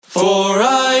For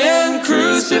I am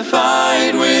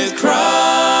crucified with Christ,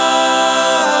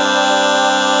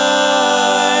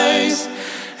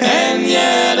 and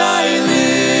yet I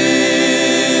live.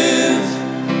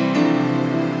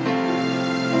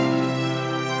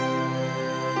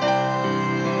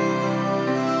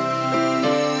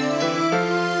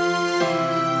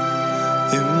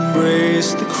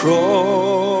 Embrace the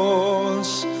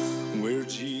cross where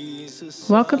Jesus...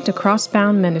 Welcome to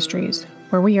Crossbound Ministries,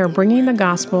 where we are bringing the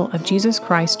gospel of Jesus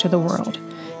Christ to the world,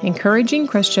 encouraging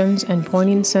Christians and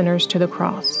pointing sinners to the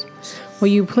cross. Will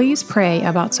you please pray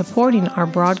about supporting our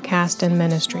broadcast and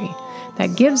ministry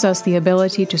that gives us the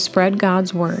ability to spread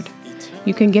God's word?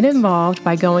 You can get involved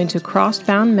by going to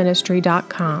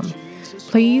crossboundministry.com.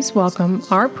 Please welcome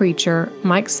our preacher,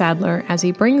 Mike Sadler, as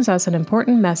he brings us an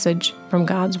important message from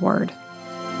God's word.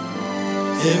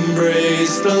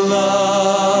 Embrace the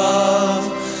love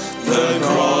the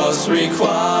cross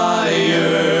requires.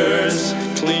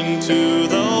 Cling to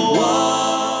the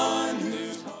one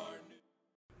whose heart...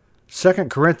 2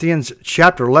 Corinthians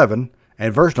chapter 11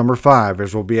 and verse number 5,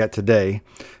 as we'll be at today.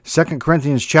 2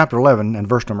 Corinthians chapter 11 and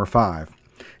verse number 5.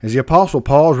 As the Apostle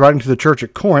Paul is writing to the church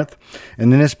at Corinth,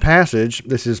 and in this passage,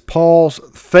 this is Paul's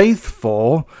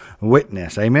faithful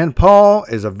witness. Amen. Paul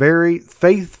is a very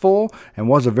faithful and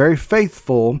was a very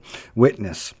faithful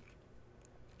witness.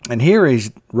 And here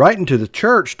he's writing to the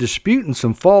church, disputing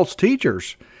some false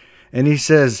teachers. And he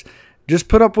says, just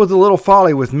put up with a little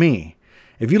folly with me.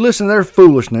 If you listen to their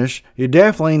foolishness, you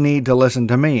definitely need to listen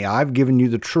to me. I've given you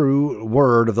the true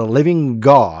word of the living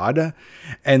God.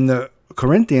 And the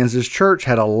Corinthians, this church,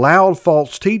 had allowed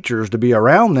false teachers to be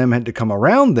around them and to come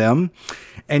around them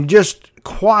and just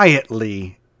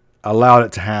quietly allowed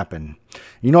it to happen.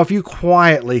 You know, if you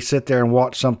quietly sit there and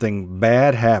watch something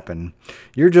bad happen,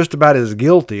 you're just about as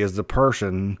guilty as the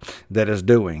person that is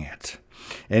doing it.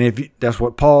 And that's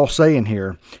what Paul's saying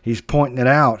here. He's pointing it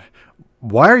out.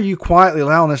 Why are you quietly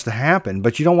allowing this to happen?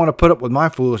 But you don't want to put up with my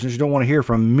foolishness. You don't want to hear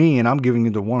from me, and I'm giving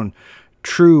you the one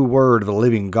true word of the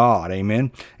living God.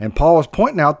 Amen. And Paul is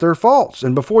pointing out their faults.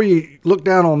 And before you look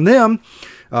down on them,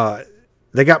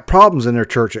 they got problems in their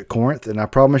church at Corinth, and I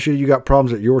promise you got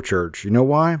problems at your church. You know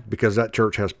why? Because that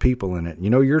church has people in it. You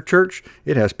know your church?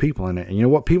 It has people in it. And you know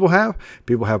what people have?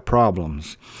 People have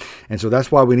problems. And so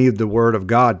that's why we need the Word of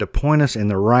God to point us in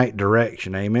the right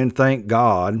direction. Amen. Thank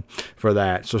God for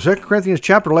that. So 2 Corinthians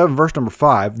chapter 11, verse number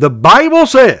 5, the Bible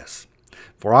says,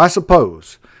 "For I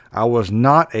suppose I was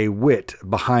not a whit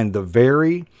behind the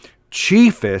very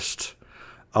chiefest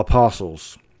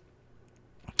apostles."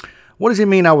 What does he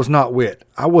mean I was not wit?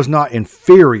 I was not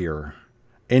inferior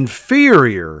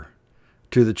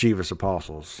to the chiefest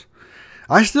apostles.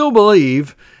 I still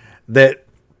believe that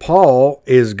Paul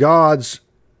is God's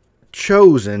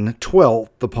chosen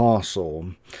 12th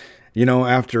apostle. You know,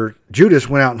 after Judas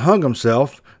went out and hung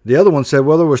himself, the other one said,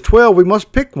 well, there was 12, we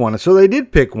must pick one. And so they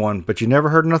did pick one, but you never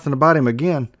heard nothing about him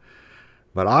again.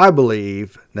 But I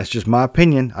believe, that's just my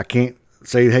opinion, I can't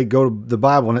say, hey, go to the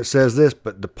Bible and it says this,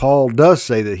 but Paul does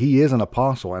say that he is an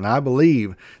apostle, and I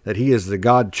believe that he is the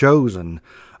God-chosen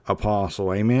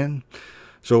apostle. Amen.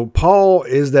 So Paul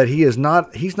is that he's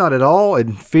not at all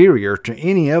inferior to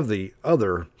any of the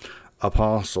other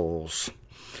apostles.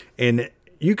 And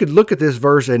you could look at this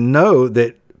verse and know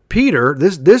that Peter,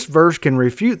 this verse can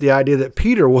refute the idea that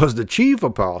Peter was the chief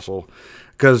apostle,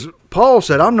 because Paul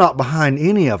said, I'm not behind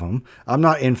any of them. I'm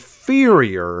not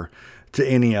inferior to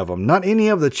any of them, not any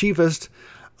of the chiefest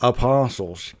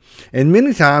apostles. And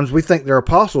many times we think they're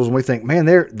apostles and we think, man,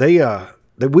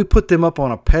 we put them up on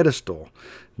a pedestal.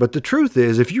 But the truth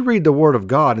is, if you read the Word of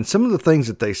God and some of the things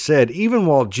that they said, even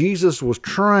while Jesus was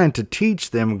trying to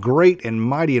teach them great and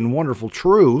mighty and wonderful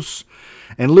truths,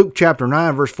 in Luke chapter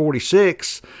 9, verse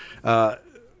 46, the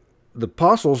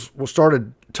apostles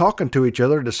started talking to each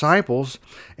other, disciples,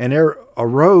 and there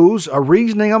arose a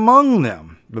reasoning among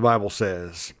them, the Bible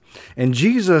says. And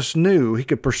Jesus knew, he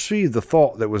could perceive the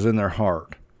thought that was in their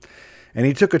heart. And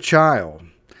he took a child,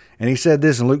 and he said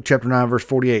this in Luke chapter 9, verse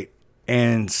 48,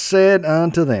 and said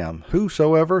unto them,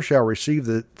 whosoever shall receive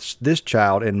this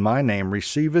child in my name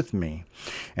receiveth me,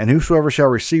 and whosoever shall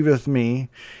receiveth me,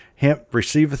 him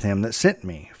receiveth him that sent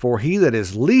me. For he that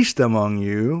is least among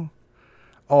you,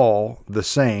 all the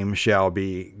same shall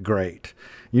be great.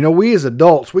 You know, we as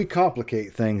adults, we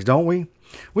complicate things, don't we?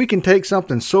 We can take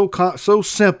something so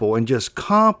simple and just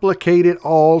complicate it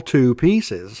all to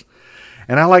pieces.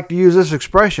 And I like to use this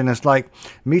expression. It's like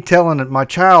me telling my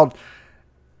child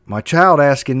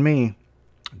asking me,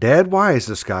 Dad, why is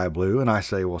the sky blue? And I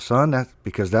say, well, son, that's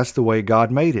because that's the way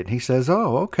God made it. And he says,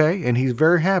 oh, okay. And he's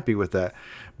very happy with that.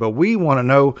 But we want to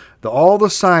know all the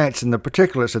science and the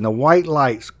particulates and the white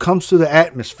light comes through the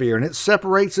atmosphere and it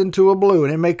separates into a blue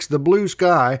and it makes the blue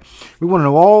sky. We want to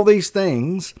know all these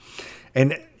things.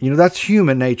 And, that's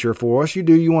human nature for us.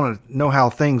 You want to know how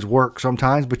things work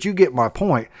sometimes, but you get my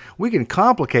point. We can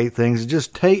complicate things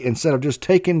instead of just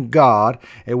taking God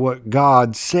at what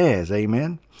God says.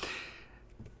 Amen.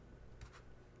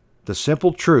 The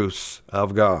simple truths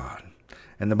of God.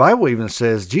 And the Bible even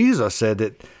says, Jesus said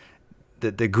that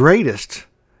the greatest,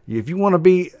 if you want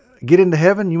to get into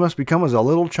heaven, you must become as a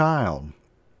little child.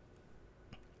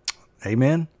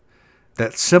 Amen.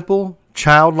 That simple,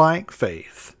 childlike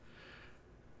faith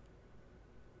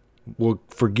will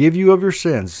forgive you of your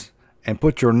sins and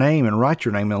put your name and write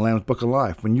your name in the Lamb's Book of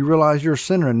Life. When you realize you're a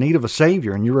sinner in need of a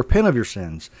Savior and you repent of your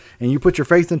sins and you put your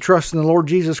faith and trust in the Lord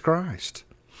Jesus Christ.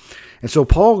 And so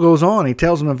Paul goes on, he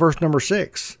tells them in verse number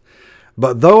 6,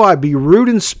 but though I be rude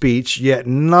in speech, yet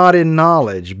not in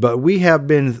knowledge, but we have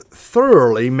been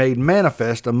thoroughly made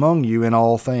manifest among you in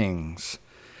all things.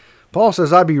 Paul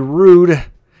says, I be rude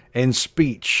in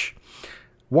speech.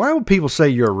 Why would people say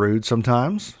you're rude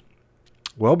sometimes?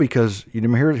 Well, because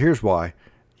here's why.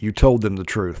 You told them the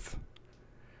truth.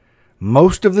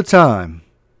 Most of the time,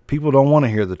 people don't want to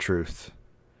hear the truth.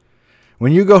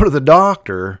 When you go to the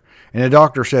doctor and the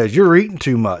doctor says, you're eating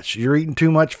too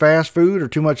much fast food or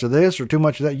too much of this or too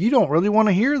much of that, you don't really want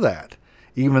to hear that,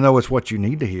 even though it's what you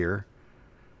need to hear.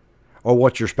 Or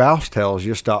what your spouse tells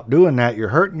you, stop doing that, you're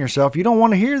hurting yourself. You don't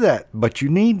want to hear that, but you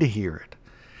need to hear it.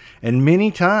 And many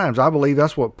times, I believe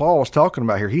that's what Paul is talking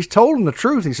about here. He's told them the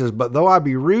truth. He says, but though I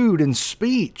be rude in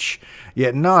speech,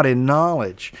 yet not in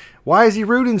knowledge. Why is he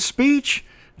rude in speech?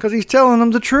 Because he's telling them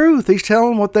the truth. He's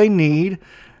telling them what they need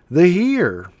to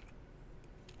hear.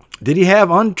 Did he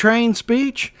have untrained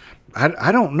speech?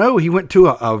 I don't know. He went to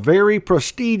a very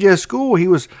prestigious school. He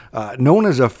was known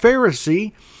as a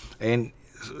Pharisee. And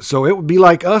so it would be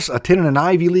like us attending an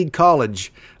Ivy League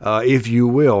college, if you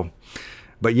will.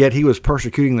 But yet he was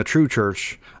persecuting the true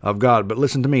church of God. But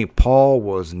listen to me, Paul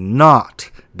was not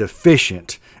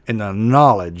deficient in the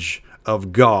knowledge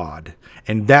of God.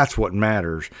 And that's what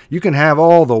matters. You can have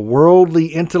all the worldly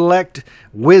intellect,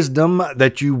 wisdom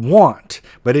that you want,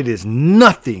 but it is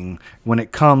nothing when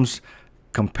it comes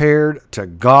compared to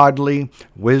godly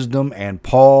wisdom. And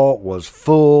Paul was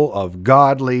full of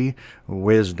godly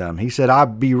wisdom. He said, I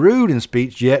be rude in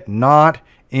speech, yet not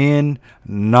in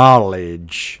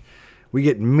knowledge. We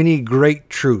get many great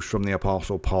truths from the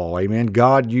Apostle Paul. Amen.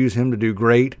 God used him to do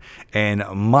great and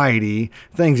mighty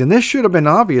things. And this should have been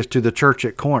obvious to the church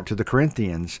at Corinth, to the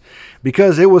Corinthians,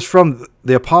 because it was from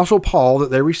the Apostle Paul that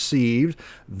they received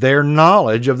their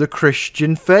knowledge of the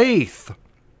Christian faith.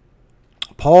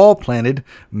 Paul planted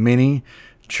many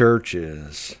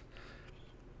churches.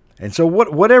 And so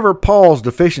whatever Paul's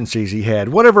deficiencies he had,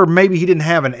 whatever maybe he didn't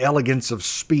have an elegance of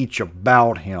speech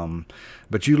about him,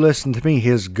 but you listen to me,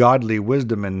 his godly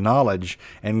wisdom and knowledge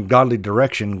and godly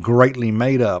direction greatly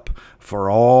made up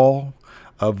for all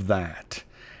of that.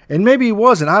 And maybe he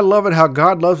wasn't. I love it how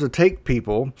God loves to take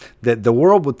people that the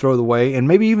world would throw away and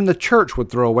maybe even the church would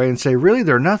throw away and say, really,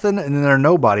 they're nothing and they're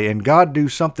nobody. And God do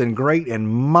something great and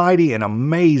mighty and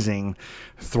amazing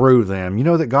through them. You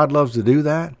know that God loves to do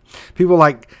that? People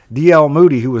like D.L.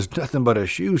 Moody, who was nothing but a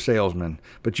shoe salesman.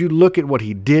 But you look at what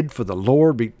he did for the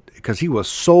Lord because he was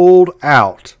sold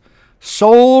out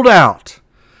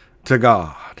to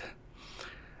God.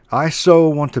 I so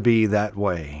want to be that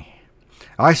way.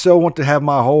 I so want to have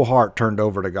my whole heart turned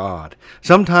over to God.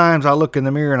 Sometimes I look in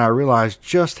the mirror and I realize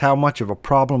just how much of a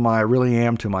problem I really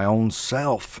am to my own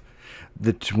self,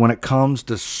 that when it comes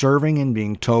to serving and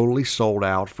being totally sold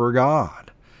out for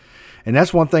God. And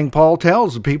that's one thing Paul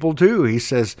tells the people too. He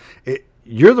says,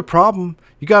 you're the problem.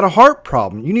 You got a heart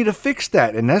problem. You need to fix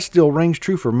that. And that still rings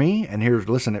true for me. And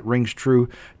listen, it rings true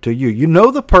to you. You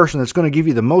know the person that's going to give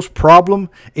you the most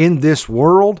problem in this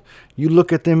world? You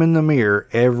look at them in the mirror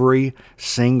every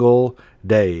single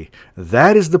day.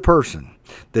 That is the person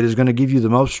that is going to give you the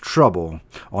most trouble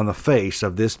on the face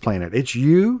of this planet. It's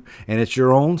you, and it's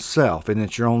your own self, and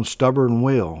it's your own stubborn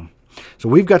will. So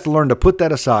we've got to learn to put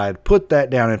that aside, put that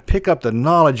down, and pick up the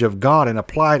knowledge of God and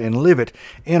apply it and live it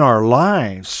in our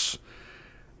lives.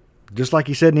 Just like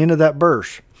he said in the end of that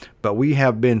verse, but we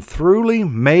have been thoroughly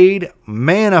made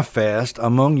manifest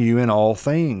among you in all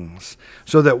things,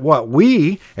 so that what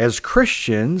we as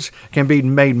Christians can be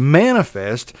made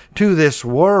manifest to this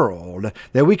world,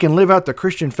 that we can live out the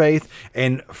Christian faith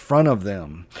in front of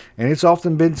them. And it's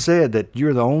often been said that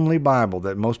you're the only Bible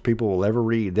that most people will ever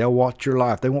read. They'll watch your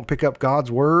life. They won't pick up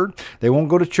God's word. They won't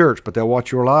go to church, but they'll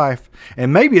watch your life.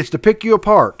 And maybe it's to pick you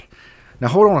apart. Now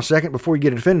hold on a second before you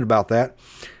get offended about that.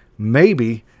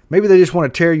 Maybe Maybe they just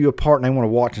want to tear you apart and they want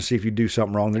to watch and see if you do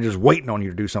something wrong. They're just waiting on you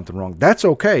to do something wrong. That's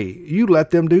okay. You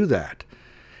let them do that.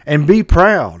 And be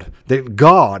proud that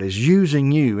God is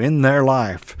using you in their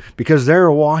life because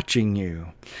they're watching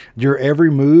you. Your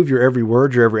every move, your every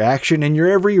word, your every action, and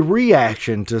your every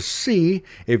reaction to see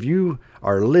if you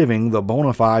are living the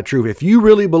bona fide truth. If you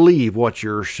really believe what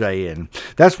you're saying.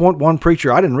 That's one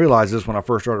preacher, I didn't realize this when I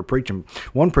first started preaching.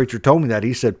 One preacher told me that.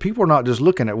 He said, people are not just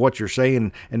looking at what you're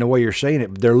saying and the way you're saying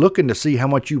it. They're looking to see how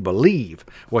much you believe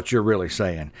what you're really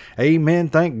saying. Amen.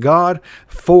 Thank God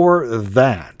for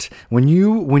that. When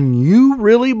you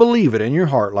really believe it in your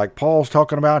heart, like Paul's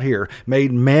talking about here,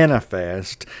 made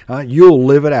manifest, you'll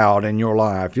live it out in your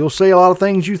life. You'll say a lot of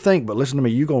things you think, but listen to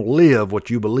me, you're going to live what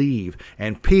you believe.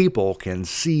 And people can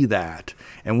see that.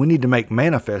 And we need to make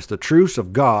manifest the truths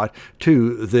of God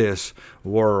to this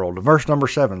world. Verse number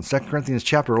 7, 2 Corinthians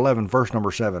chapter 11, verse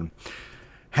number 7.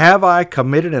 Have I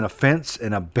committed an offense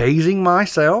in abasing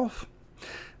myself,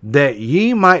 that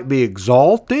ye might be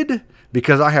exalted,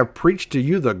 because I have preached to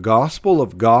you the gospel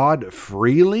of God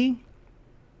freely?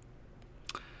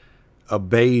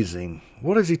 Abasing.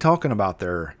 What is he talking about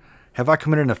there? Have I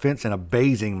committed an offense in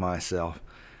abasing myself?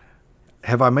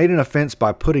 Have I made an offense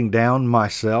by putting down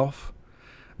myself?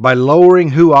 By lowering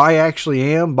who I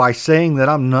actually am? By saying that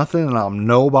I'm nothing and I'm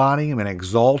nobody and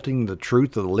exalting the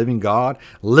truth of the living God?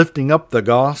 Lifting up the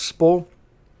gospel?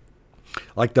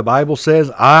 Like the Bible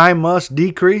says, I must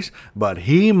decrease, but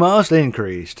he must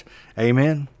increase.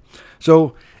 Amen?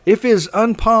 So, if his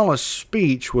unpolished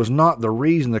speech was not the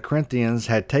reason the Corinthians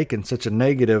had taken such a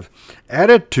negative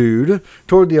attitude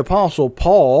toward the Apostle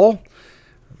Paul,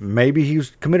 maybe he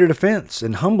committed offense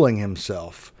in humbling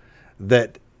himself,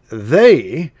 that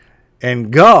they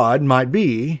and God might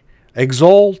be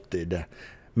exalted.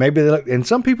 Maybe and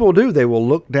some people do. They will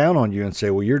look down on you and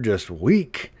say, well, you're just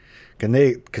weak.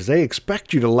 Because they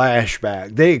expect you to lash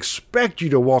back. They expect you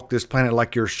to walk this planet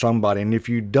like you're somebody. And if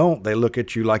you don't, they look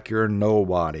at you like you're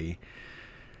nobody.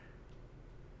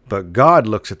 But God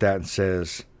looks at that and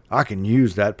says, I can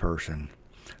use that person.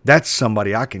 That's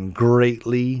somebody I can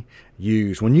greatly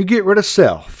use. When you get rid of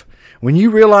self, when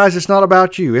you realize it's not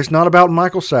about you, it's not about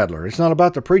Michael Sadler, it's not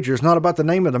about the preacher, it's not about the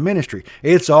name of the ministry,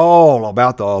 it's all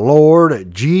about the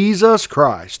Lord Jesus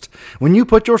Christ. When you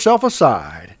put yourself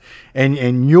aside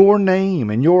and your name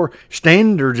and your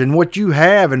standards and what you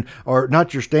have, or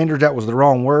not your standards, that was the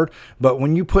wrong word, but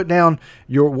when you put down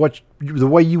the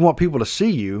way you want people to see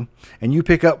you, and you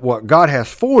pick up what God has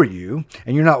for you,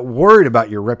 and you're not worried about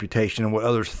your reputation and what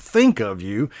others think of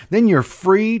you, then you're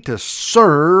free to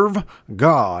serve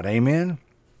God. Amen?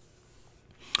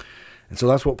 And so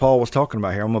that's what Paul was talking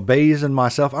about here. I'm abasing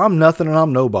myself. I'm nothing and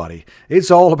I'm nobody. It's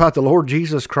all about the Lord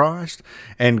Jesus Christ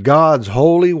and God's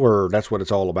holy word. That's what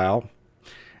it's all about.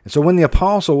 And so when the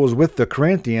apostle was with the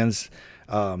Corinthians,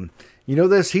 you know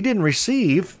this, he didn't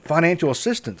receive financial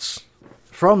assistance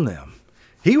from them.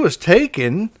 He was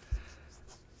taken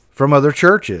from other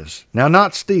churches. Now,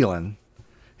 not stealing.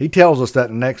 He tells us that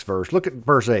in the next verse. Look at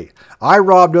verse 8. I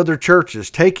robbed other churches,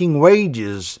 taking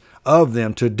wages of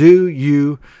them to do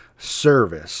you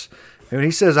service. And when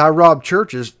he says I robbed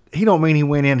churches, he don't mean he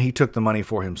went in, he took the money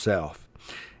for himself.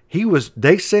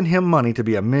 They sent him money to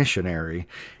be a missionary.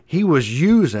 He was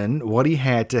using what he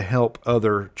had to help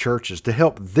other churches, to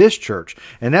help this church.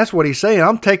 And that's what he's saying.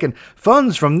 I'm taking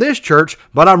funds from this church,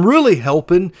 but I'm really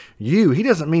helping you. He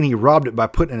doesn't mean he robbed it by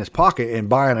putting it in his pocket and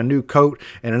buying a new coat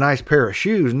and a nice pair of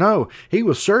shoes. No, he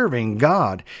was serving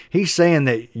God. He's saying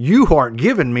that you aren't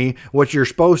giving me what you're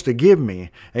supposed to give me.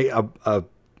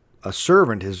 A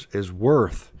servant is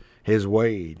worth his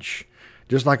wage.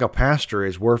 Just like a pastor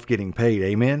is worth getting paid.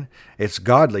 Amen? It's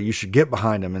godly. You should get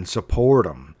behind him and support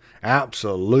him.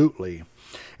 Absolutely.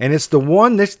 And it's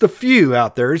the few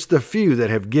out there. It's the few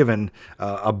that have given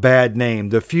a bad name.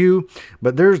 The few,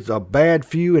 but there's a bad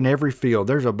few in every field.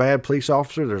 There's a bad police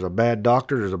officer. There's a bad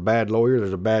doctor. There's a bad lawyer.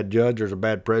 There's a bad judge. There's a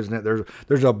bad president.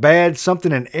 There's a bad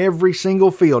something in every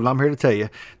single field. And I'm here to tell you,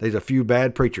 there's a few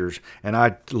bad preachers, and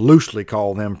I loosely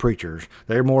call them preachers.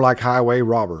 They're more like highway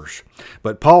robbers.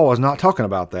 But Paul is not talking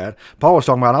about that. Paul is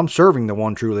talking about, I'm serving the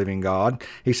one true living God.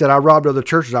 He said, I robbed other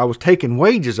churches. I was taking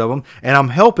wages of them, and I'm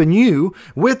helping you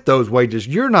with those wages.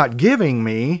 You're not giving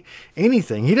me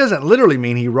anything. He doesn't literally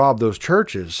mean he robbed those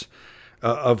churches,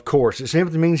 of course. It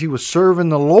simply means he was serving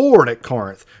the Lord at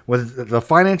Corinth with the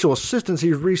financial assistance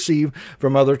he received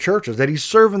from other churches, that he's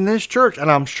serving this church. And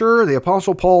I'm sure the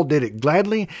Apostle Paul did it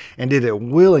gladly and did it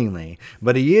willingly,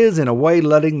 but he is in a way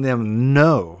letting them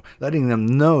know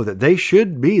that they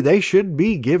should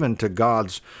be given to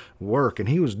God's work, and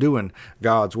he was doing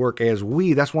God's work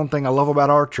that's one thing I love about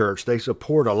our church. They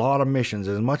support a lot of missions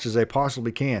as much as they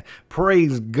possibly can.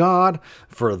 Praise God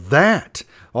for that.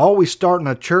 Always starting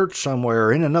a church somewhere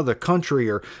in another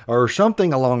country or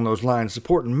something along those lines,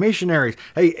 supporting missionaries.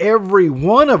 Hey, every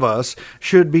one of us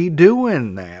should be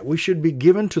doing that. We should be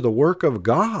given to the work of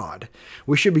God.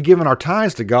 We should be giving our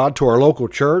tithes to God, to our local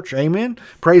church. Amen.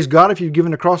 Praise God if you've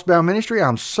given to Crossbound Ministry.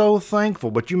 I'm so thankful.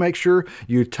 But you make sure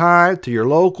you tithe to your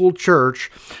local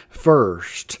church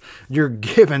first. You're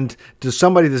given to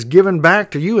somebody that's given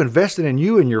back to you, invested in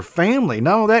you and your family.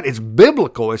 Not only that, it's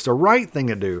biblical. It's the right thing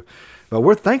to do. But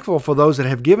we're thankful for those that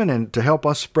have given and to help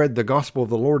us spread the gospel of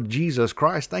the Lord Jesus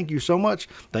Christ. Thank you so much.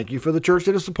 Thank you for the church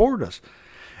that has supported us.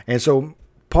 And so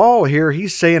Paul here,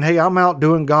 he's saying, hey, I'm out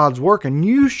doing God's work and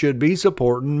you should be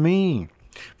supporting me.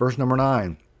 Verse number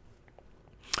 9.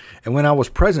 And when I was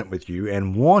present with you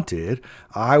and wanted,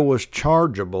 I was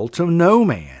chargeable to no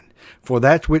man. For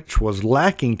that which was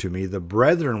lacking to me, the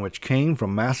brethren which came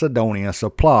from Macedonia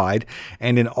supplied,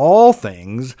 and in all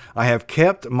things I have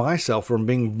kept myself from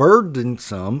being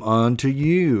burdensome unto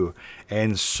you,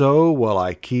 and so will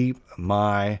I keep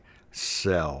myself.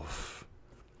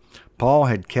 Paul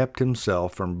had kept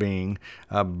himself from being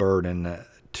a burden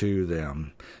to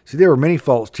them. See, there were many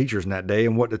false teachers in that day,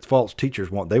 and what did false teachers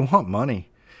want? They want money.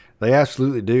 They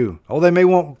absolutely do. Oh, they may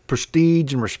want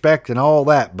prestige and respect and all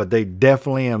that, but they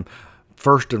definitely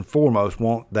first and foremost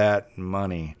want that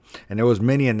money. And there was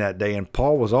many in that day, and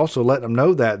Paul was also letting them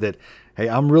know that hey,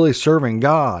 I'm really serving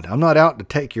God. I'm not out to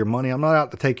take your money. I'm not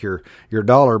out to take your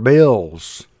dollar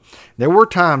bills. There were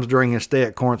times during his stay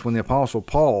at Corinth when the Apostle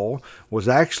Paul was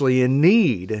actually in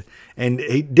need, and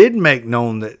he did make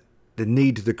known that the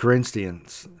need to the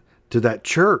Corinthians, to that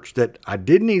church, that I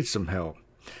did need some help.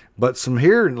 But some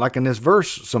here, like in this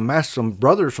verse, some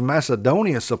brothers from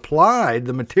Macedonia supplied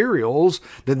the materials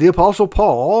that the Apostle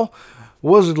Paul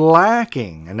was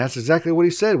lacking. And that's exactly what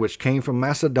he said, which came from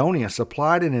Macedonia,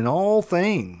 supplied it in all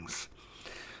things.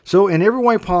 So in every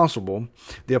way possible,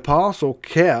 the apostle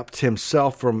kept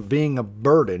himself from being a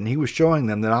burden. He was showing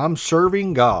them that I'm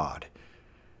serving God.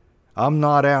 I'm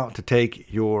not out to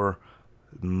take your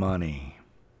money.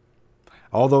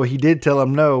 Although he did tell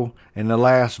them no in the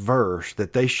last verse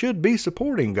that they should be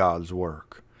supporting God's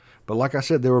work. But like I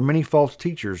said, there were many false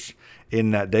teachers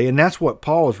in that day. And that's what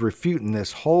Paul is refuting,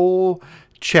 this whole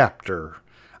chapter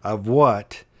of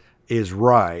what is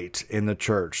right in the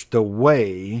church. The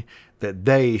way that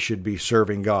they should be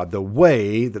serving God. The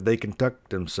way that they conduct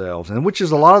themselves. And which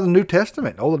is a lot of the New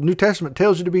Testament. Oh, the New Testament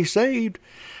tells you to be saved.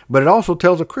 But it also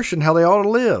tells a Christian how they ought to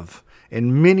live.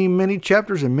 In many, many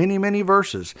chapters and many, many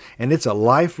verses. And it's a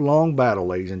lifelong battle,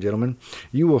 ladies and gentlemen.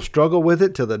 You will struggle with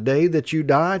it till the day that you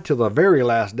die, till the very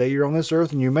last day you're on this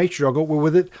earth, and you may struggle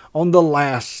with it on the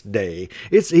last day.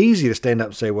 It's easy to stand up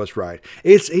and say what's right.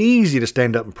 It's easy to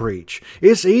stand up and preach.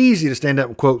 It's easy to stand up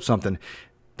and quote something.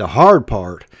 The hard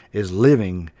part is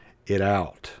living it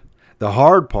out. The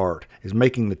hard part is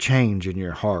making the change in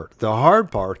your heart. The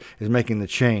hard part is making the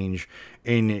change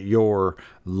in your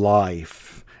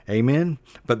life. Amen.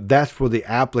 But that's where the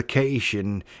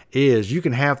application is. You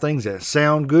can have things that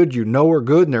sound good, you know are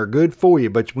good, and they're good for you.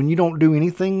 But when you don't do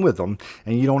anything with them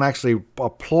and you don't actually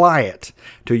apply it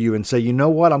to you and say, you know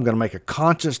what, I'm going to make a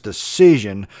conscious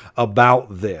decision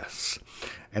about this.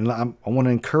 And I want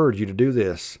to encourage you to do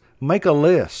this. Make a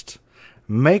list.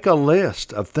 Make a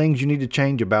list of things you need to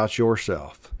change about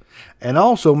yourself. And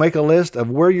also make a list of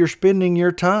where you're spending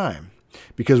your time.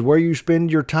 Because where you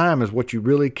spend your time is what you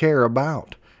really care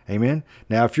about. Amen.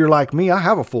 Now, if you're like me, I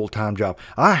have a full-time job.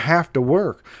 I have to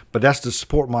work, but that's to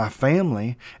support my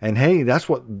family. And hey, that's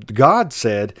what God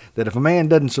said, that if a man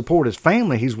doesn't support his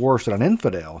family, he's worse than an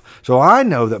infidel. So I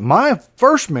know that my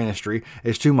first ministry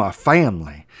is to my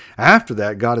family. After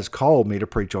that, God has called me to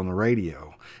preach on the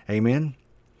radio. Amen.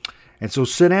 And so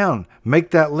sit down,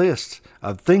 make that list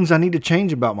of things I need to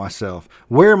change about myself.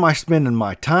 Where am I spending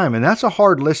my time? And that's a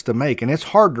hard list to make, and it's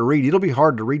hard to read. It'll be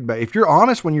hard to read back. If you're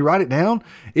honest when you write it down,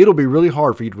 it'll be really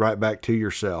hard for you to write back to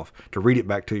yourself, to read it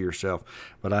back to yourself.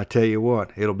 But I tell you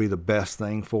what, it'll be the best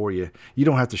thing for you. You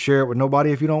don't have to share it with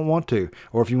nobody if you don't want to,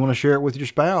 or if you want to share it with your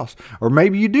spouse, or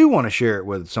maybe you do want to share it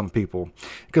with some people.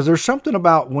 Because there's something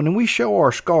about when we show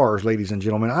our scars, ladies and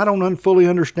gentlemen, I don't fully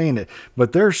understand it,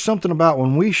 but there's something about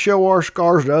when we show our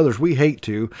scars to others, we hate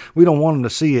to. We don't want them to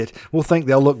see it. We'll think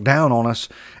they'll look down on us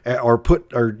or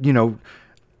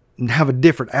have a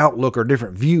different outlook or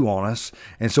different view on us.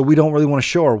 And so we don't really want to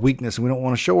show our weakness and we don't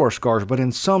want to show our scars. But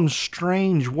in some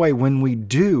strange way, when we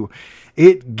do,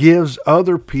 it gives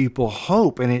other people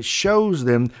hope, and it shows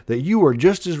them that you are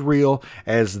just as real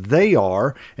as they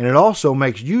are. And it also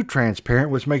makes you transparent,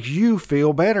 which makes you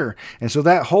feel better. And so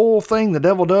that whole thing the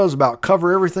devil does about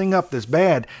cover everything up that's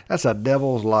bad, that's a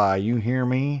devil's lie. You hear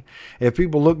me? If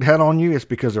people look down on you, it's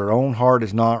because their own heart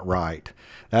is not right.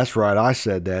 That's right, I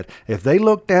said that. If they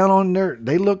look down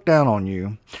on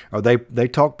you, or they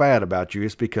talk bad about you,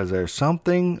 it's because there's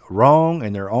something wrong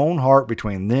in their own heart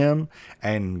between them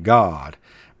and God.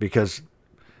 Because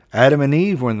Adam and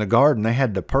Eve were in the garden, they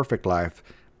had the perfect life,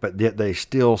 but yet they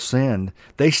still sinned.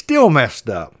 They still messed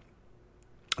up.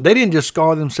 They didn't just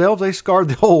scar themselves, they scarred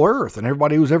the whole earth and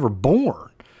everybody who was ever born.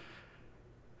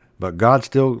 But God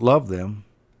still loved them.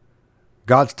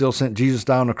 God still sent Jesus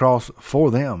down the cross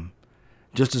for them.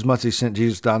 Just as much as he sent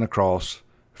Jesus down the cross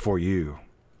for you.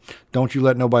 Don't you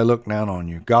let nobody look down on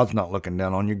you. God's not looking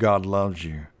down on you. God loves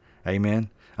you. Amen.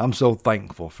 I'm so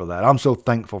thankful for that. I'm so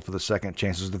thankful for the second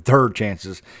chances, the third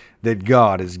chances that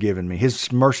God has given me.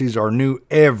 His mercies are new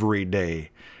every day,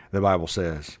 the Bible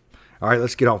says. All right,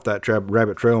 let's get off that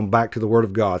rabbit trail and back to the Word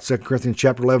of God. 2 Corinthians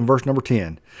chapter 11, verse number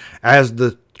 10. As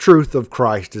the truth of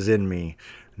Christ is in me,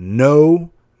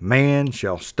 no man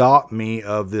shall stop me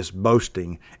of this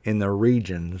boasting in the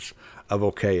regions of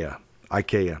Achaia.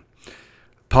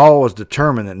 Paul was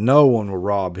determined that no one will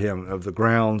rob him of the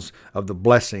grounds of the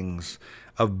blessings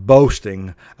of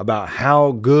boasting about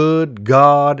how good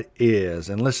God is.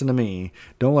 And listen to me,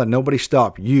 don't let nobody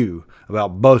stop you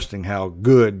about boasting how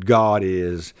good God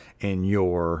is in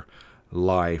your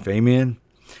life. Amen.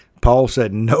 Paul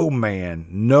said, no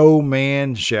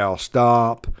man shall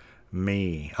stop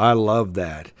me. I love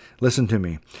that. Listen to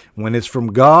me. When it's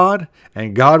from God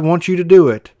and God wants you to do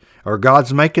it, or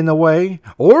God's making the way,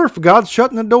 or if God's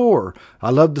shutting the door,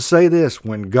 I love to say this,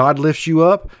 when God lifts you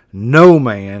up, no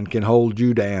man can hold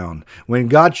you down. When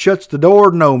God shuts the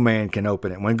door, no man can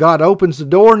open it. When God opens the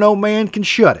door, no man can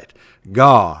shut it.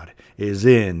 God is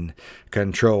in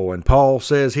control. And Paul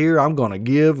says here, I'm going to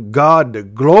give God the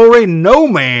glory. No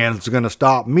man's going to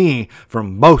stop me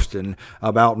from boasting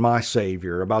about my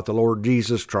Savior, about the Lord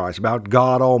Jesus Christ, about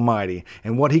God Almighty,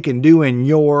 and what he can do in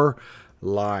your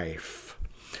life.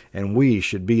 And we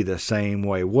should be the same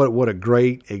way. What a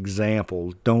great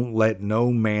example. Don't let no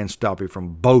man stop you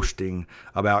from boasting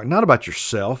about, not about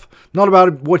yourself, not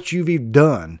about what you've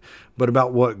done, but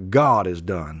about what God has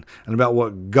done and about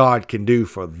what God can do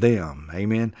for them.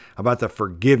 Amen. About the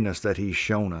forgiveness that he's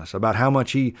shown us, about how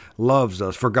much he loves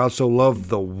us. For God so loved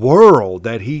the world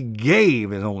that he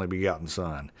gave his only begotten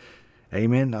Son.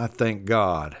 Amen. I thank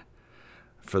God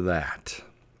for that.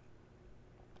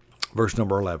 Verse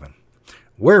number 11.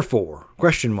 Wherefore, ?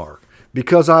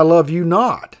 Because I love you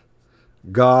not,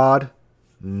 God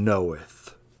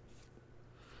knoweth.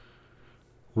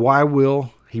 Why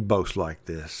will he boast like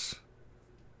this?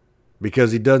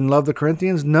 Because he doesn't love the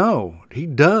Corinthians? No, he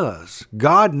does.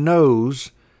 God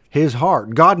knows his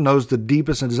heart. God knows the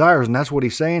deepest desires, and that's what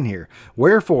he's saying here.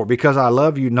 Wherefore, because I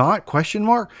love you not? ?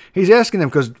 He's asking them,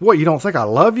 because what, you don't think I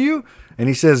love you? And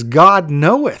he says, God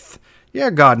knoweth. Yeah,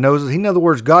 God knows it. In other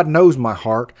words, God knows my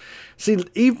heart. See,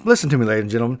 listen to me, ladies and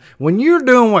gentlemen. When you're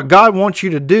doing what God wants you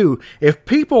to do, if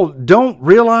people don't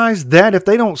realize that, if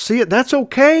they don't see it, that's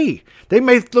okay. They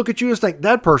may look at you and think,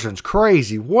 that person's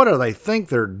crazy. What do they think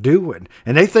they're doing?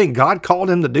 And they think God called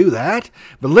him to do that?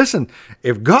 But listen,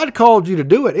 if God called you to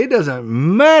do it, it doesn't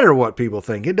matter what people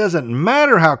think. It doesn't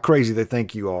matter how crazy they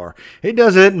think you are. It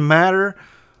doesn't matter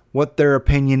what their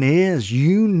opinion is.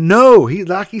 You know,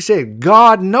 like he said,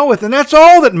 God knoweth, and that's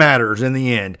all that matters in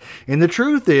the end. And the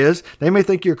truth is, they may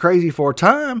think you're crazy for a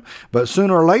time, but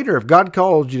sooner or later, if God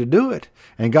calls you to do it,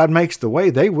 and God makes the way,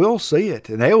 they will see it,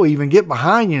 and they will even get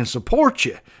behind you and support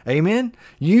you. Amen?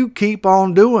 You keep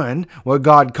on doing what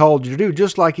God called you to do,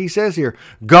 just like he says here,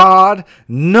 God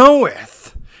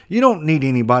knoweth. You don't need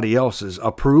anybody else's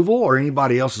approval or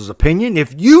anybody else's opinion.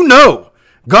 If you know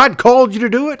God called you to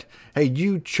do it, hey,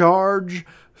 you charge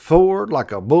forward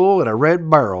like a bull in a red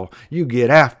barrel. You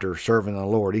get after serving the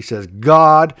Lord. He says,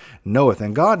 God knoweth,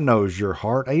 and God knows your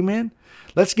heart. Amen?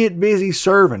 Let's get busy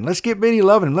serving. Let's get busy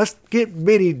loving him. Let's get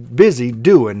busy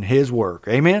doing his work.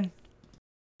 Amen?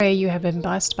 Pray you have been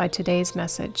blessed by today's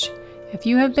message. If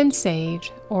you have been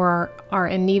saved or are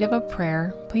in need of a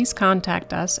prayer, please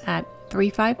contact us at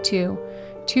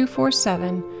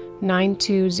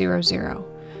 352-247-9200.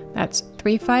 That's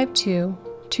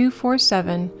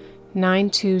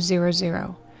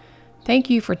 352-247-9200. Thank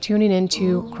you for tuning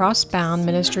into Crossbound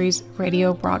Ministries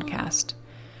radio broadcast.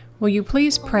 Will you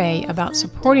please pray about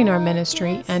supporting our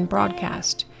ministry and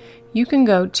broadcast? You can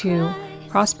go to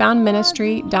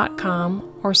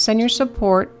crossboundministry.com or send your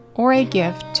support or a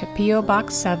gift to P.O.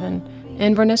 Box 7,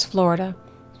 Inverness, Florida,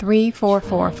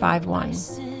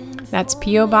 34451. That's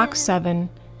P.O. Box 7,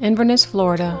 Inverness,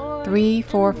 Florida,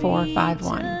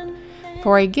 34451.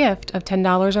 For a gift of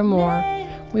 $10 or more,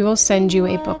 we will send you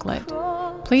a booklet.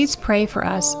 Please pray for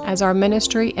us as our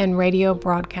ministry and radio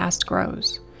broadcast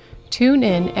grows. Tune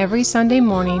in every Sunday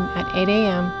morning at 8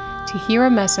 a.m. to hear a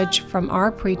message from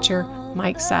our preacher,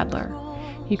 Mike Sadler.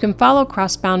 You can follow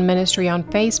Crossbound Ministry on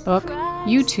Facebook,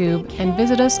 YouTube, and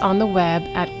visit us on the web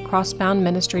at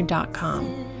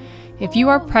crossboundministry.com. If you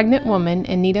are a pregnant woman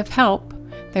in need of help,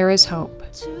 there is hope.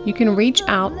 You can reach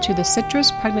out to the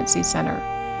Citrus Pregnancy Center.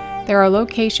 There are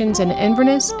locations in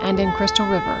Inverness and in Crystal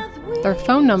River. Their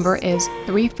phone number is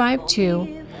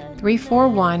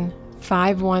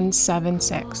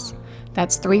 352-341-5176.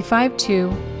 That's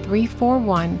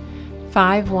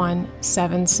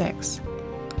 352-341-5176.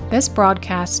 This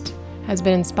broadcast has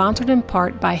been sponsored in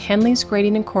part by Henley's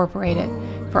Grading Incorporated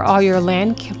for all your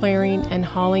land clearing and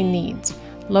hauling needs,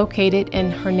 located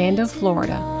in Hernando,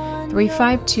 Florida,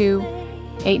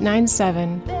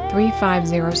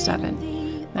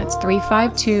 352-897-3507. That's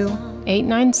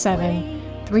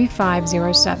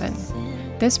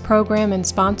 352-897-3507. This program is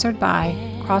sponsored by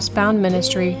Crossbound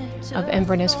Ministry of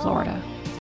Inverness, Florida.